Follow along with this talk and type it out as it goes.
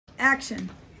Action.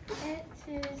 It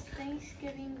is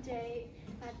Thanksgiving Day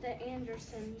at the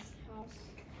Andersons' house.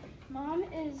 Mom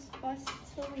is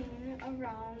bustling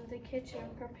around the kitchen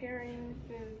preparing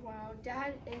food while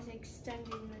Dad is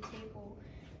extending the table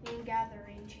and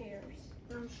gathering chairs.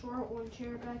 I'm short one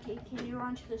chair, Becky. Can you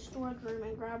run to the storage room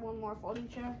and grab one more folding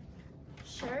chair?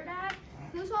 Sure, Dad.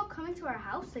 Who's all coming to our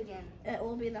house again? It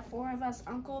will be the four of us,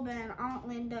 Uncle Ben, Aunt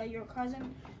Linda, your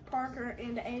cousin Parker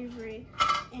and Avery,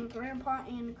 and Grandpa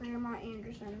and Grandma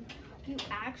Anderson. You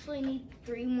actually need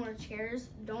 3 more chairs,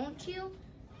 don't you?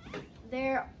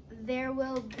 There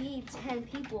will be 10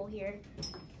 people here,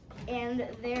 and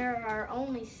there are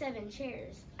only 7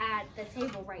 chairs at the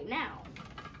table right now.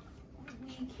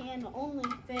 We can only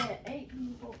fit 8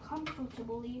 people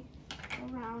comfortably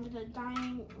around the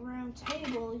dining room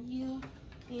table. You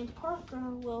and Parker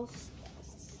will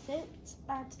sit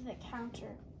at the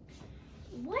counter.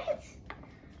 What?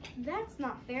 That's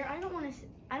not fair. I don't want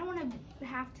to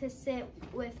have to sit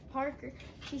with Parker.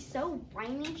 She's so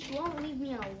whiny. She won't leave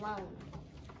me alone.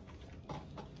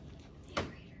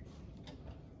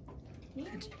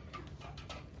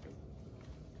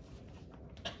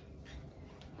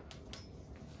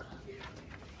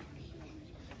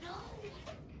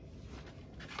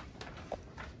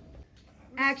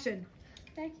 Action.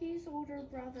 Becky's older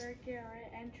brother,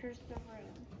 Garrett, enters the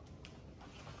room.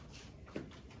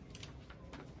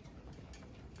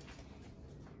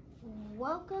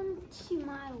 Welcome to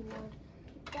my world.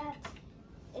 That's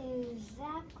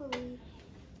exactly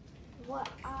what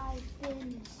I've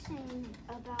been saying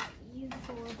about you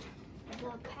for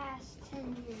the past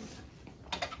 10 years.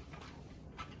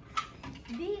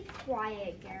 Be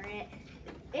quiet, Garrett.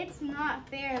 It's not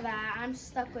fair that I'm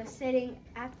stuck with sitting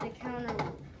at the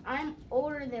counter. I'm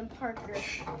older than Parker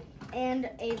and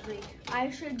Avery. I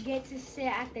should get to sit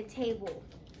at the table.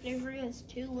 Avery is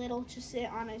too little to sit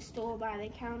on a stool by the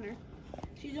counter.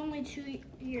 She's only 2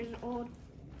 years old.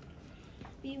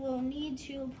 We will need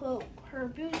to put her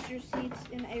booster seats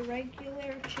in a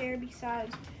regular chair.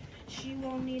 Besides, she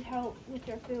will need help with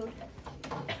her food.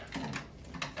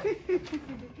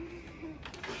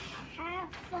 Have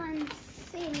fun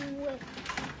sitting with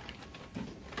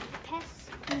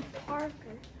pesky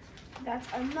Parker.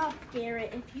 That's enough,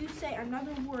 Garrett. If you say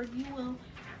another word, you will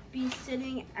be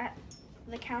sitting at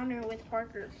the counter with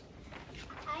Parker.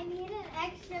 I need an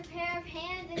extra pair of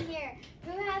hands in here.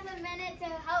 Who has a minute to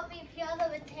help me peel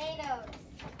the potatoes?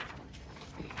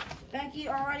 Becky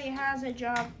already has a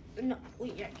job. No,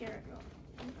 wait, yeah, Garrett, go.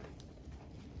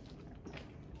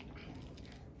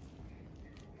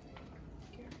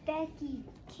 Becky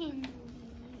can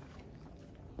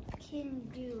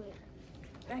do it.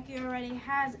 Becky already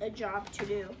has a job to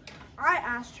do. I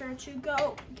asked her to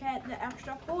go get the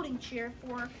extra folding chair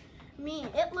for me.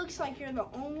 It looks like you're the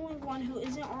only one who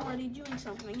isn't already doing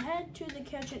something. Head to the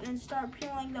kitchen and start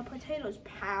peeling the potatoes,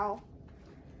 pal.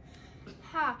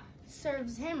 Ha!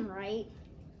 Serves him right.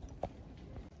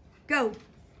 Go.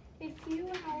 A few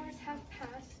hours have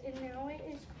passed, and now it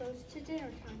is close to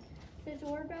dinner time. The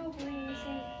doorbell rings,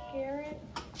 and Garrett,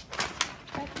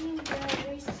 Becky, and Garrett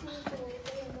race to the door.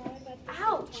 They arrive at the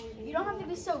Ouch! same time. You don't have to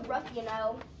be so rough, you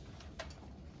know.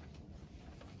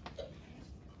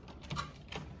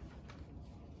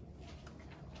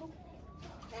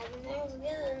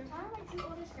 I'm my 2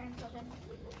 oldest grandchildren.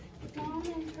 Mom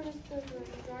enters the room,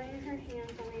 drying her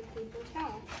hands on a paper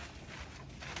towel.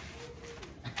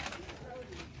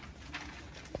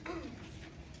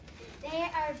 They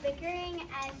are bickering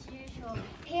as usual.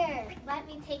 Here, let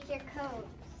me take your coats.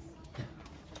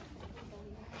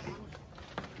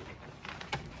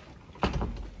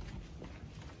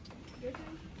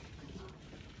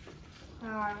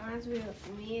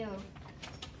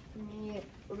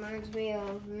 Reminds me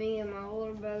of me and my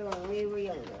older brother when we were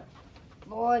younger.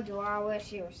 Boy, do I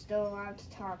wish you were still alive to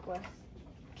talk with.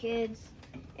 Kids,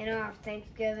 after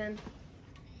Thanksgiving,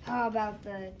 how about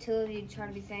the 2 of you try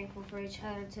to be thankful for each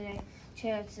other today?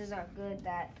 Chances are good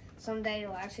that someday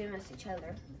you'll actually miss each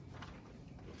other.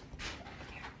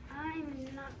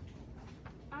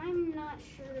 I'm not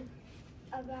sure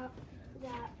about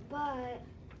that, but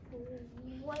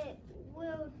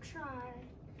we'll try,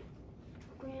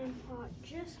 Grandpa,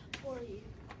 just for you.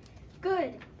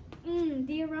 Good.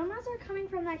 The aromas are coming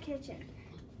from that kitchen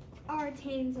are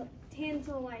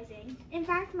tantalizing. In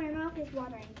fact, my mouth is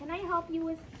watering.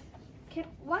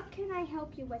 What can I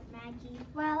help you with, Maggie?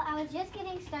 Well, I was just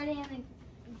getting started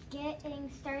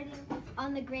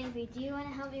on the gravy. Do you want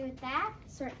to help me with that?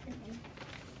 Certainly.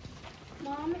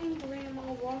 Mom and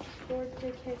Grandma walk toward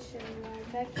the kitchen while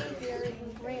Becky, Garrett,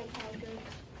 and Grandpa go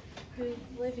to the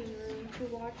living room to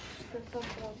watch the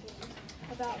football game.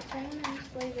 About 10 minutes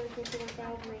later, the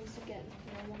doorbell rings again.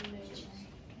 No one moves.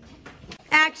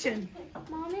 Action.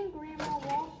 Mom and Grandma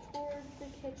walk toward the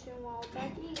kitchen while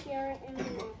Becky, Garrett, and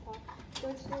Grandpa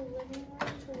go to the living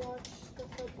room to watch the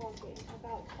football game.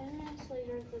 About 10 minutes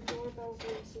later, the doorbell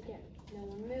rings again. No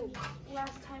one moves.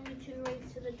 Last time you two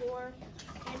raced to the door,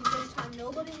 and this time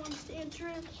nobody wants to answer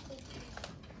it.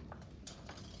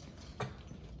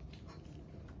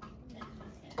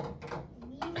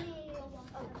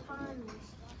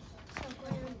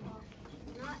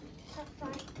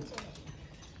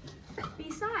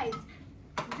 Besides,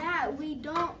 that we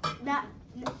know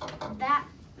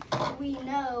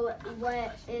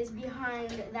what is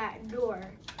behind that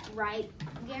door, right,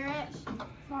 Garrett?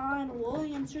 Fine, we'll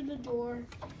answer the door.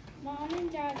 Mom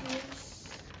and Dad reach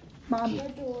the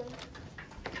door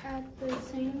at the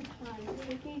same time.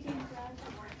 Take a deep breath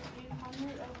and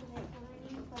calmly open it,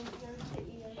 grinning from ear to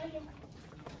ear.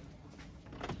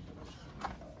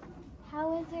 How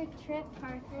was your trip,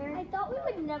 Parker? I thought we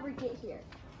would never get here.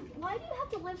 Why do you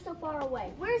have to live so far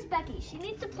away? Where's Becky? She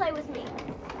needs to play with me.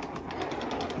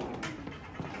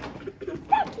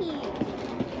 Becky!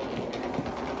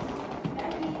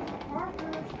 Becky,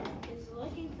 Parker is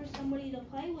looking for somebody to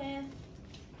play with.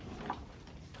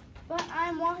 But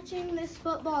I'm watching this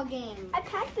football game. I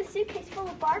packed the suitcase full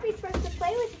of Barbies for us to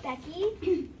play with,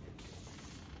 Becky.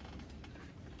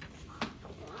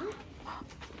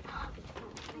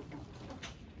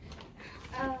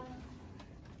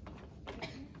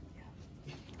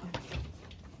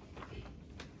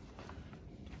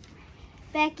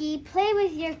 Becky, play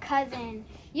with your cousin.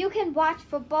 You can watch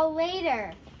football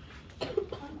later.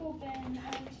 Uncle Ben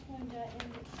asked Linda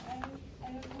and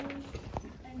ever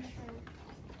entered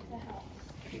the house.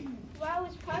 Wow,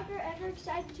 is Parker ever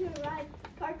excited to arrive?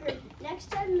 Parker, next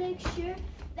time make sure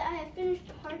that I have finished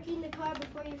parking the car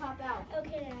before you hop out.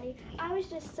 Okay, Daddy. I was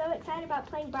just so excited about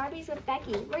playing Barbies with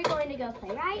Becky. We're going to go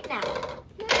play right now.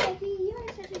 No, Becky, you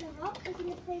are such an adult. I'm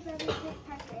going to play Barbies with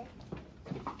Parker.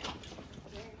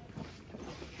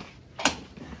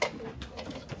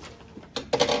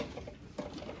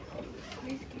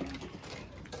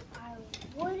 I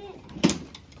wouldn't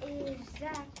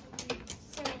exactly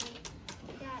say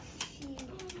that she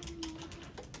will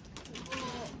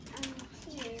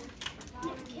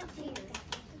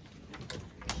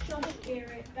Shut up,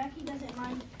 Garrett. Becky doesn't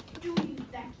mind. Do you,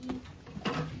 Becky?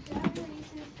 Dad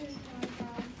raises his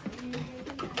eyebrows and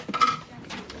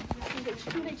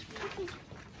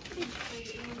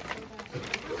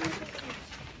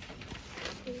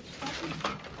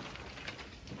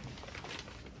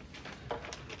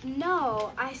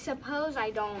No, I suppose I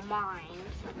don't mind.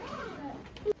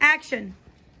 Action.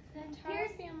 The entire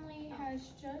family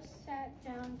has just sat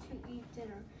down to eat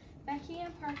dinner. Becky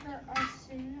and Parker are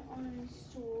sitting on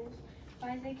stools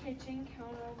by the kitchen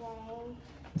counter while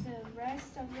the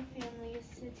rest of the family is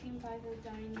sitting by the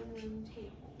dining room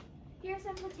table. Here's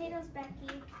some potatoes,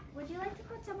 Becky. Would you like to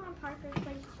put some on Parker's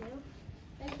plate too?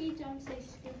 Becky dumps a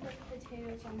scoop of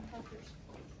potatoes on Parker's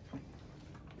plate.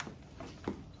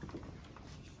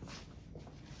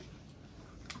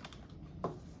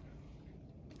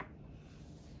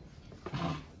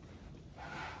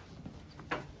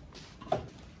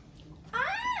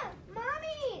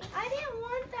 Mommy, I didn't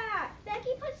want that.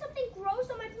 Becky put something gross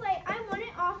on my plate. I want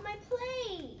it off my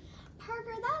plate.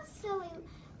 Parker, that's silly.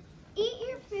 Eat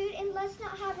your food and let's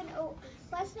not have an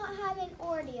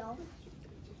ordeal.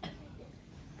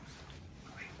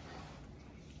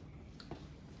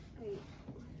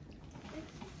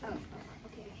 Oh,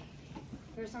 okay.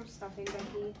 Here's some stuffing,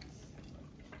 Becky.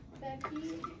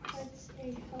 Becky puts a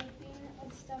helping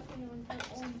of stuffing on her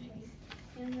own plate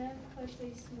and then puts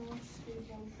a small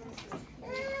scoop on Parker's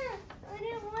plate. I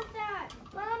didn't want that.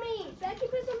 Mommy, Becky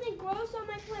put something gross on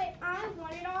my plate. I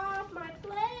want it off my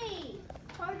plate.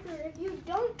 Parker, if you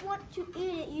don't want to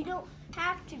eat it, you don't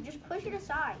have to. Just push it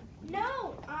aside.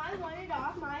 No, I want it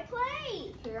off my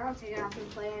plate. Here, I'll take it off your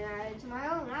plate and add it to my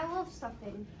own. I love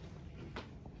stuffing.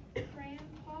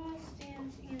 Grandpa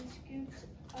stands and scoops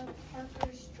up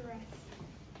Parker's dress.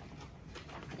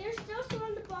 There's still some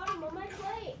on the bottom of my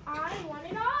plate. I want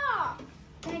it off.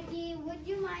 Becky, would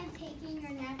you mind taking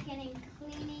your napkin and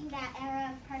cleaning that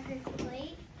area of Parker's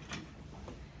plate?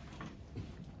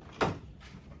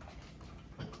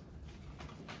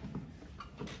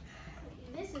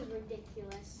 This is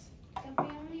ridiculous. The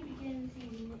family begins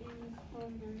eating in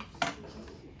conversation.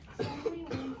 Suddenly,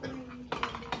 whimpering can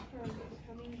be heard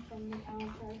coming from the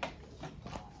counter.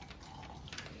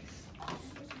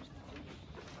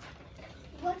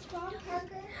 What's Stop,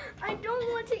 Parker. I don't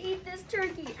want to eat this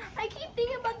turkey. I keep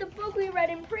thinking about the book we read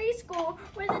in preschool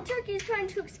where the turkey is trying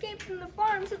to escape from the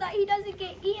farm so that he doesn't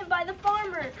get eaten by the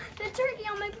farmer. The turkey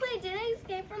on my plate didn't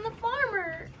escape from the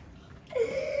farmer.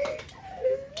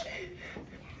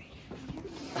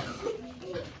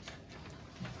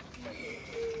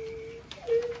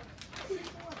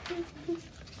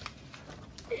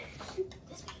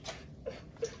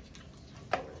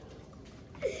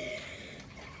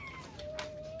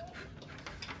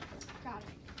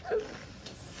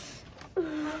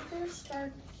 Parker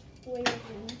starts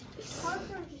waving.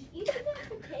 Parker, just eat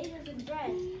the potatoes and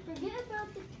bread. Forget about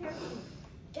the turkey.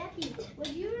 Becky, would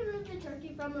you remove the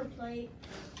turkey from her plate?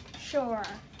 Sure.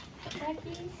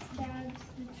 Becky stabs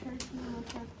the turkey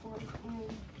with her fork and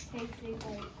takes a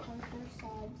bite. Parker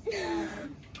sobs louder.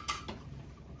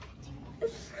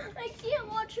 I can't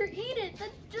watch her eat it.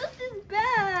 That's just as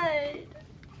bad.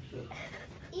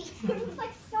 It looks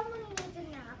like someone needs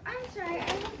a nap. I'm sorry, I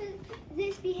hope that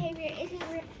this behavior isn't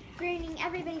ruining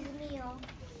everybody's meal.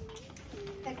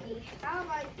 Becky, how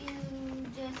about you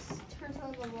just turn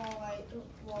on the wall light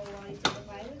while I take a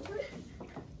bite of it?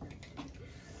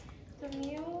 The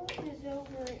meal is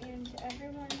over and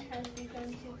everyone has begun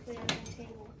to clear the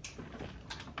table.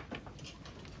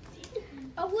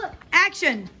 Oh, look.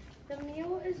 Action. The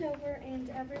meal is over and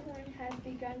everyone has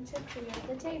begun to clear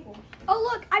the table. Oh,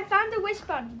 look, I found the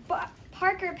wishbone.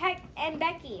 Parker, Peck, and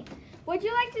Becky. Would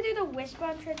you like to do the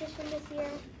wishbone tradition this year?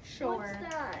 Sure.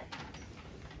 What's that?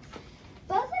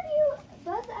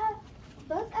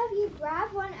 Both of you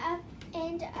grab one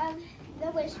end of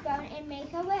the wishbone and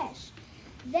make a wish.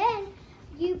 Then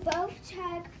you both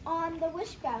tug on the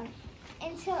wishbone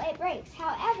until it breaks.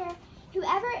 However,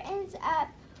 whoever ends up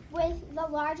with the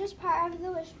largest part of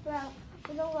the wishbone,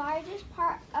 the largest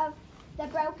part of the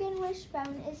broken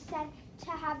wishbone is said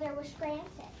to have their wish granted.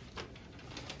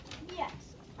 Yes,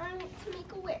 I want to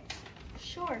make a wish.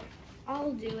 Sure,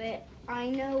 I'll do it. I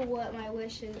know what my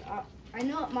wish is. I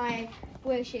know what my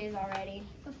wish is already.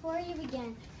 Before you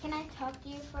begin, can I talk to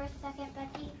you for a second,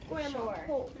 Becky?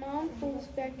 Sure. Mom pulls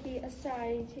Becky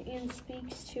aside and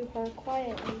speaks to her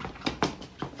quietly.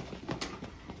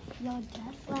 You'll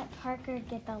just let Parker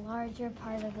get the larger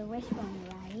part of the wishbone,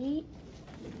 right?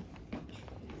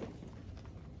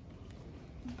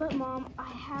 But Mom, I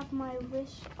have my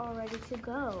wish all ready to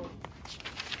go.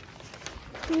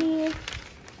 Please.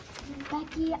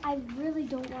 Becky, I really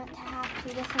don't want to have to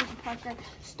listen to Parker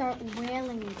start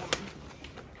wailing again.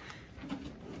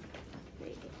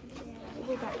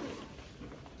 We got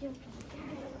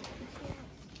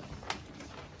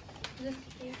This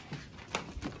here.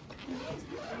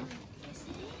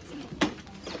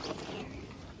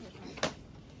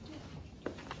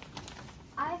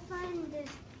 I find this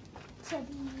to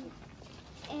be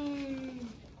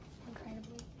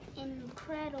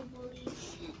incredibly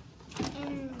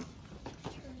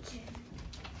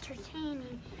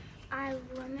entertaining. I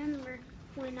remember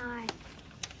when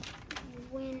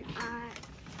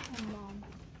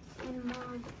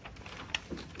Mom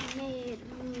made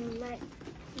me let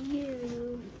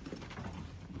you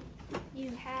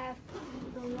have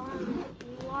the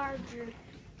larger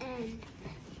end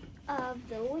of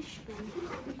the wishbone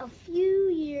a few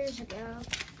years ago.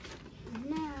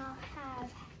 Now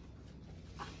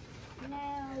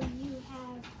you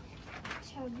have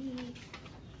to be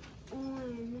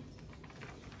on.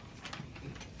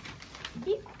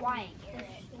 Be quiet,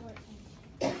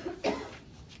 Garrett.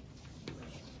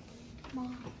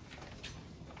 Mom.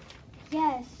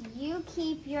 Yes, you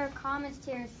keep your comments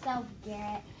to yourself,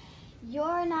 Garrett.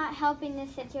 You're not helping this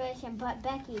situation, but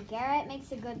Becky, Garrett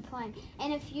makes a good point.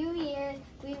 In a few years,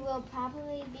 we will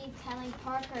probably be telling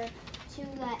Parker to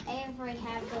let Avery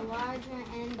have the larger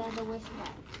end of the wishbone.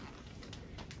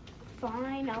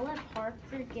 Fine, I'll let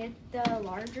Parker get the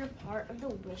larger part of the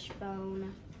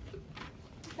wishbone.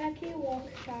 Becky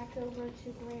walks back over to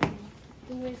Grandma,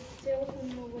 who is still in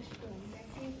the wishbone.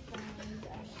 Becky frowns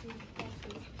as she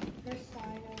touches her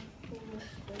side of the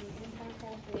wishbone and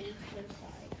Parker holds her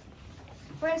side.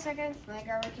 Wait a second, let me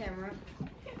grab a camera.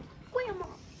 Grandma.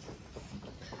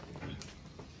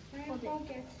 Grandpa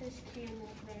gets his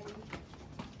camera ready.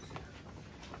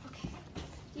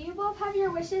 Do you both have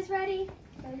your wishes ready?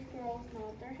 Both girls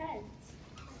nod their heads.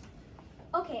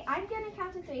 Okay, I'm gonna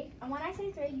count to 3, and when I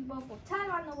say 3, you both will tug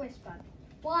on the wishbone.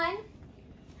 1,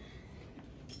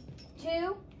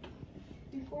 2.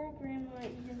 Before Grandma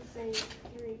even says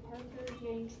 3, Parker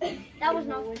yanks That was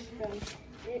the not- wishbone.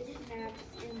 It snaps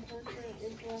and Parker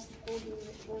is left holding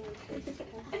the sword with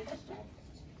Parker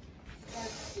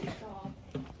starts to sob.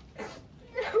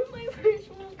 Now my wish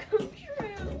will come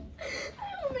true. I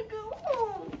want to go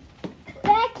home.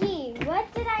 Becky!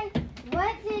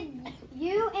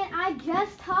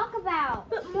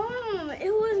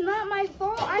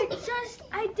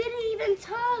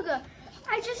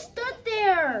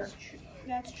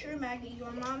 true, Maggie.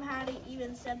 Your mom hadn't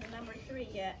even said the number 3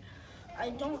 yet. I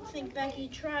don't think Becky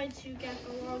tried to get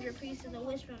the larger piece of the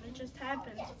wishbone. It just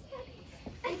happened.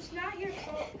 It's not your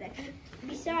fault, Becky.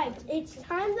 Besides, it's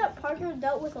time that Parker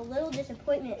dealt with a little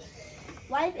disappointment.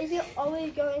 Life isn't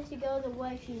always going to go the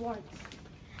way she wants.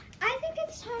 I think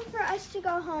it's time for us to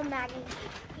go home, Maggie.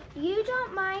 You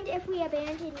don't mind if we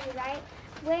abandon you, right?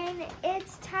 When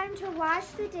it's time to wash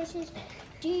the dishes,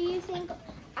 do you think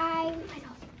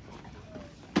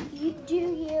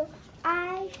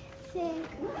I think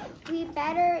we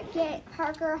better get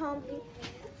Parker home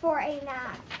for a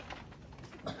nap.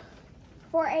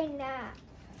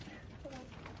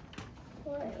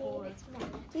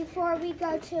 Before we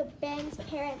go to Ben's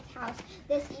parents' house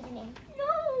this evening.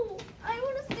 No, I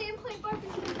want to stay and play Barbie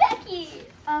with Becky.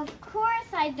 Of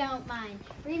course I don't mind.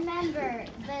 Remember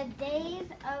the days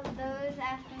of those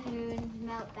afternoons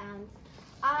meltdowns.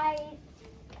 I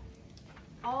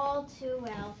all too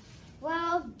well.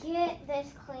 Well, get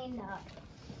this cleaned up.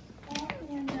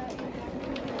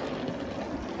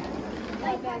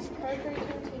 As Parker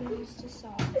continues to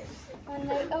sob. When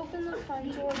they open the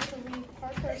front door to leave,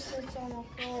 Parker sits on the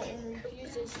floor and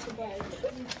refuses to budge.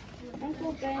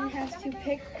 Uncle Ben has to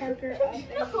pick Parker up and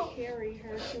carry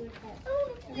her to the car.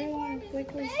 Everyone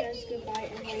quickly says goodbye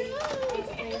and leaves as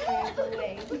they drive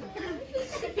away.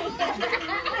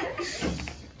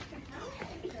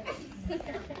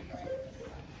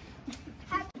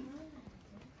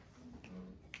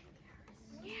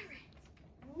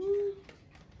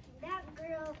 That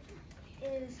girl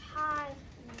is high.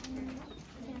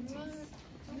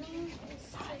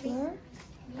 Bananas.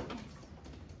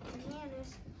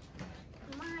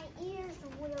 My ears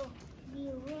will be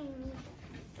ringing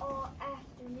all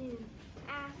afternoon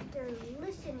after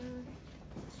listening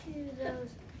to those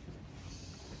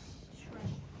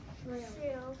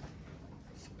shrill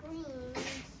screams.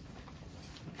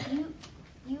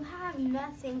 You have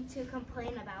nothing to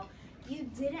complain about. You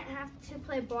didn't have to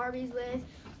play Barbies with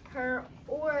her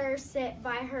or sit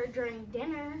by her during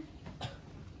dinner.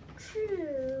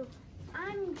 True.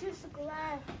 I'm just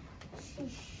glad she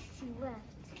left.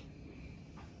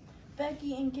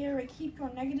 Becky and Garrett, keep your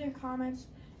negative comments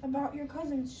about your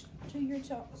cousins to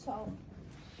yourself.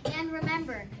 And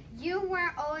remember, you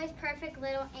weren't always perfect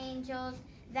little angels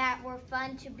that were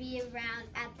fun to be around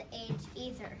at the age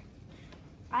either.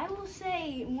 I will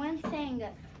say one thing,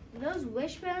 those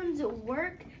wishbones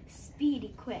work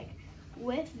speedy quick.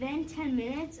 Within 10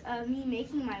 minutes of me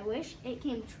making my wish, it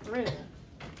came true.